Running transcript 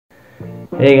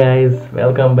Hey guys,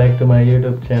 welcome back to my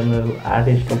YouTube channel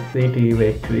Artistic City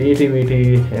where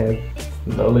creativity has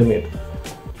no limits.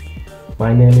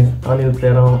 My name is Anil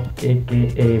Ferron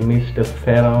aka Mr.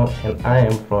 Ferron and I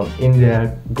am from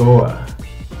India, Goa.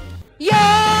 Yo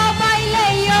baile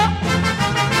yo,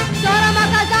 sora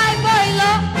makazai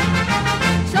boilo,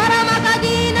 sora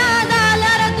makadina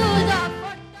dalara tuja.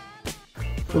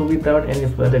 So without any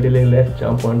further delay, let's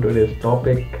jump on today's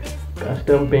topic.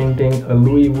 Custom painting a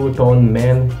Louis Vuitton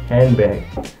man handbag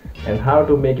and how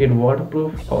to make it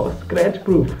waterproof or scratch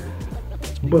proof.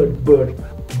 But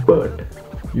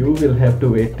you will have to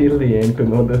wait till the end to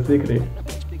know the secret.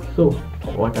 So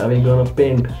what are we gonna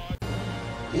paint?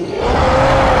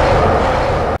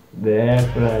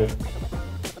 That's right.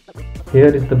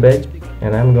 Here is the bag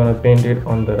and I'm gonna paint it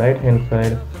on the right hand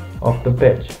side of the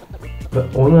page. The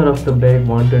owner of the bag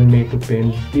wanted me to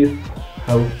paint this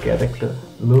house character.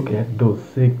 Look at those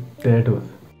sick tattoos.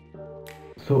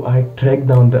 So I tracked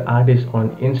down the artist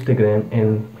on Instagram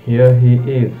and here he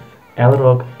is,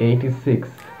 Lrock86.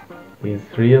 His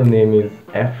real name is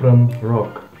Ephraim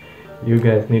Rock. You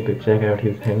guys need to check out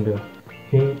his handle.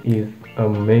 He is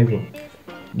amazing.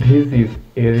 This is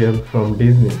Ariel from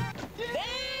Disney,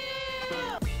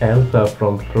 Elsa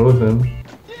from Frozen,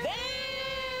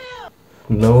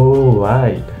 Snow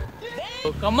White.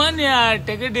 Come on, yeah,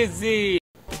 take it easy.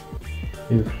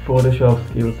 His Photoshop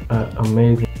skills are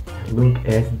amazing. Look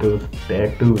at those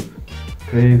tattoos.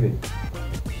 Crazy.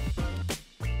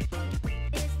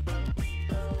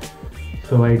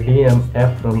 So I DM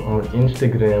Ephraim on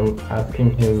Instagram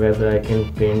asking him whether I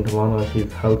can paint one of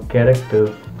his Hulk characters,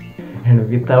 and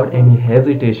without any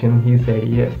hesitation he said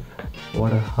yes.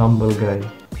 What a humble guy.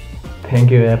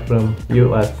 Thank you Ephraim,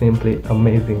 you are simply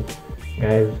amazing.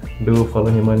 Guys, do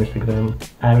follow him on Instagram.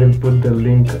 I will put the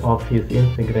link of his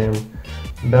Instagram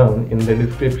down in the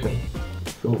description.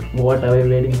 So what are we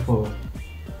waiting for?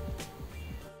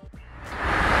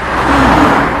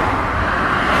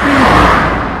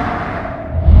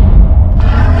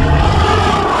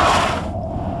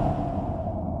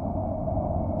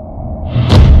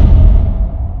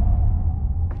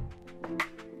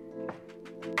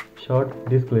 Short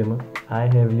disclaimer, I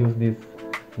have used this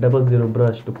 00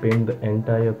 brush to paint the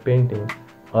entire painting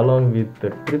along with the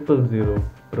 000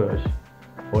 brush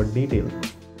for details.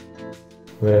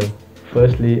 Well,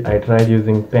 firstly I tried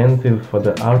using pencil for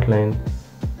the outline,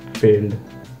 failed.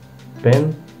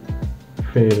 Pen,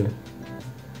 failed.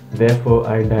 Therefore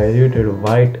I diluted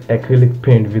white acrylic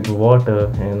paint with water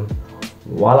and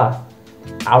voila,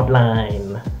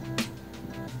 outline.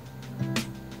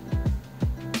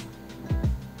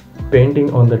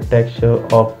 Painting on the texture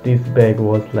of this bag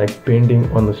was like painting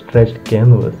on a stretched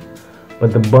canvas,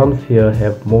 but the bumps here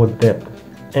have more depth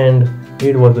and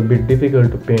it was a bit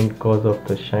difficult to paint because of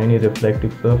the shiny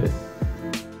reflective surface.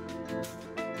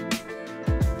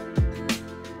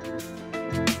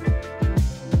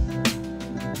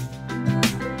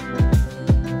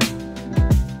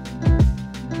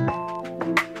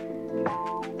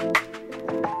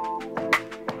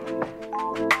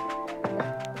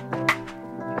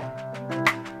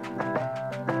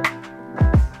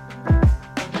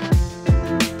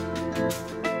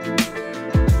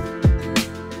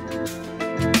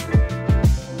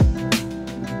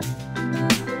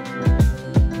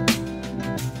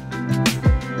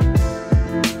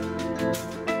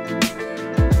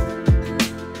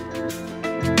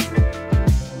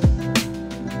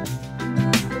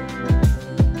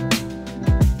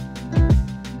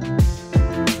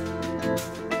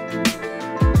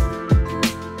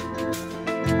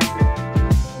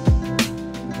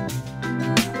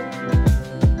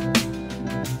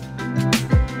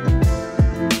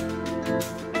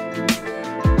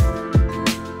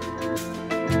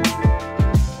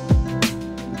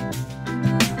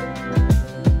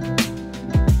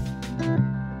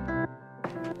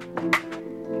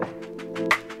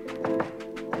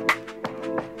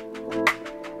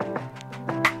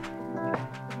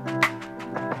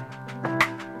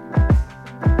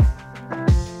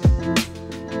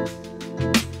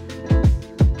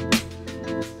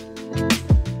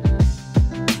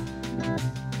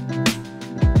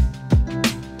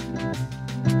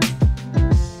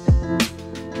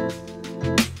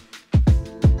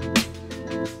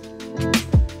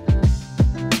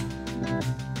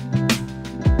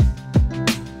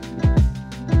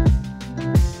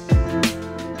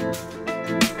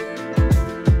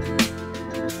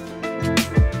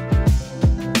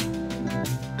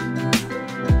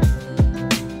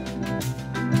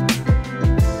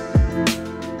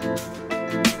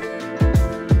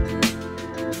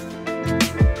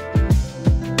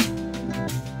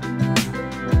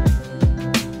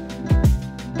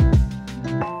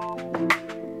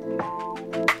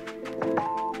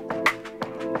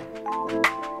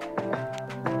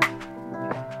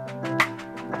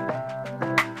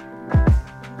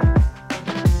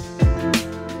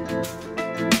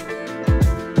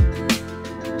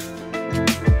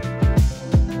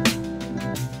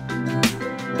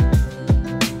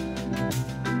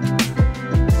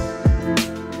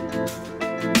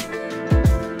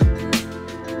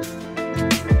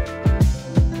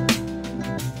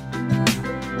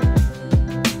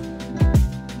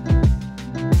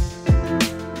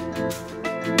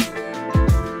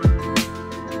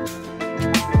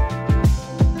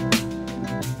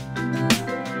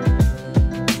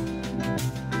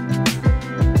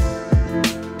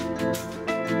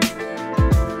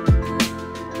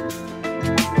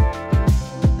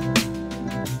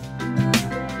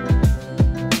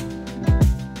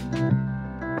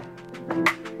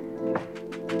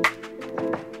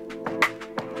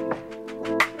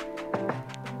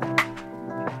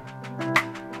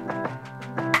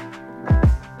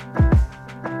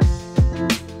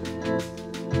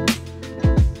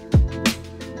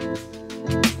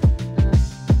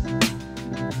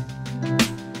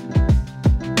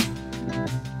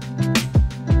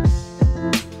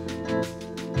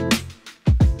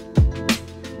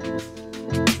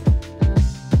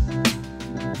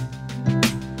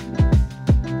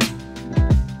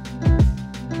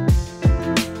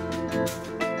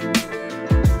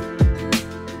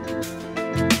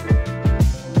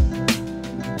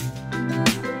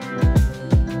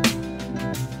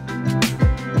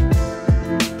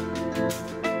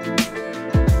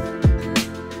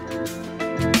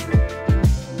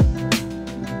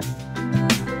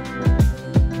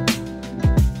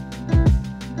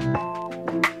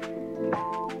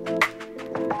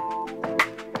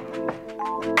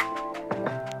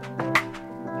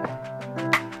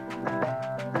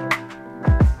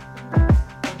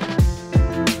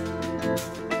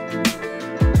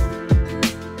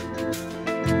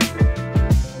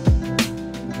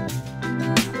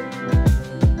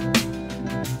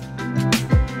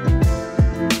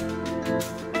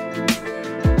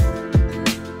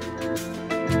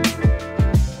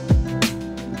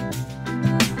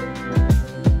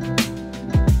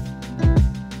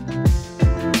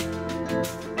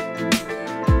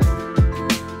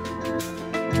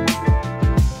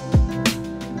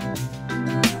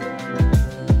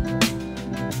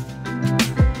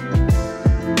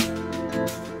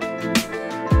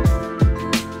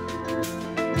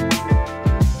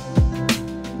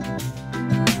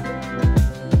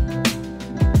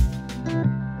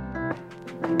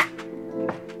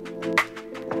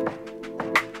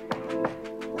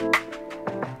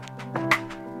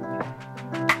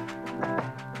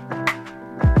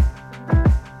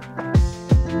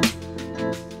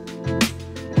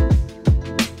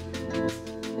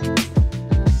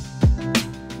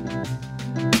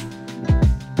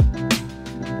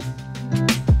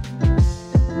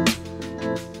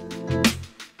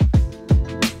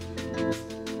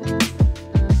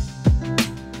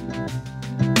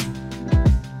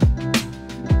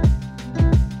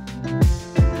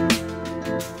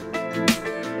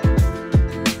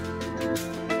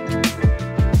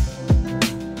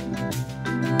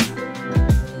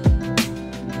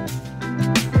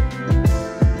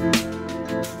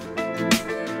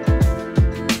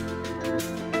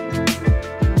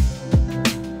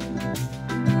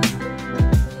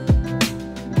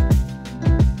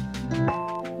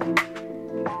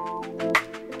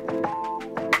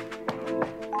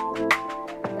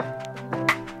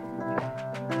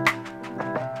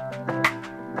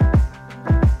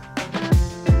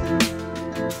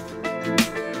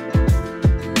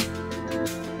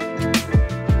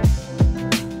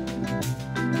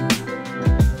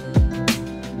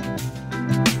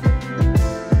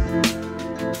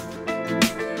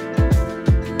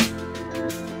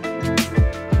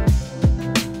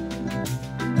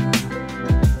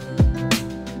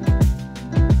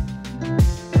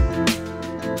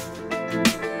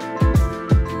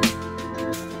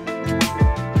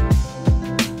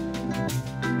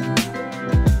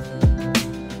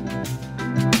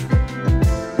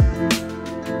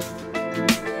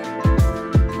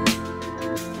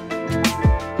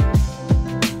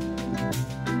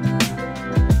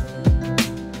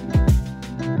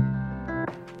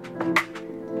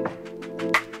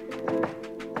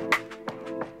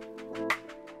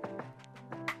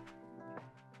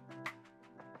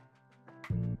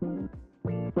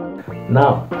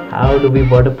 Now, how do we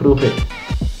waterproof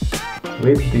it?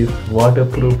 With this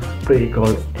waterproof spray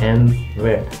called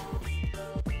N-Wet.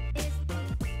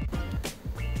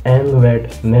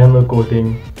 N-Wet Nano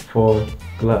Coating for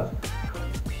glass.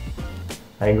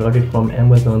 I got it from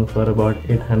Amazon for about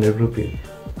 800 rupees.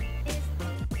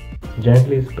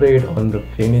 Gently spray it on the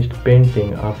finished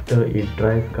painting after it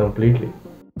dries completely.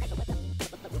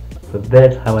 So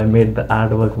that's how I made the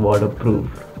artwork waterproof.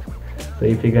 So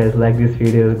if you guys like this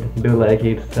video, do like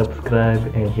it,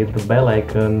 subscribe and hit the bell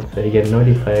icon so you get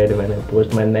notified when I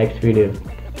post my next video.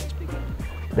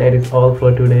 That is all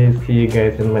for today. See you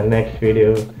guys in my next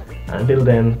video. Until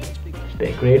then,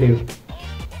 stay creative.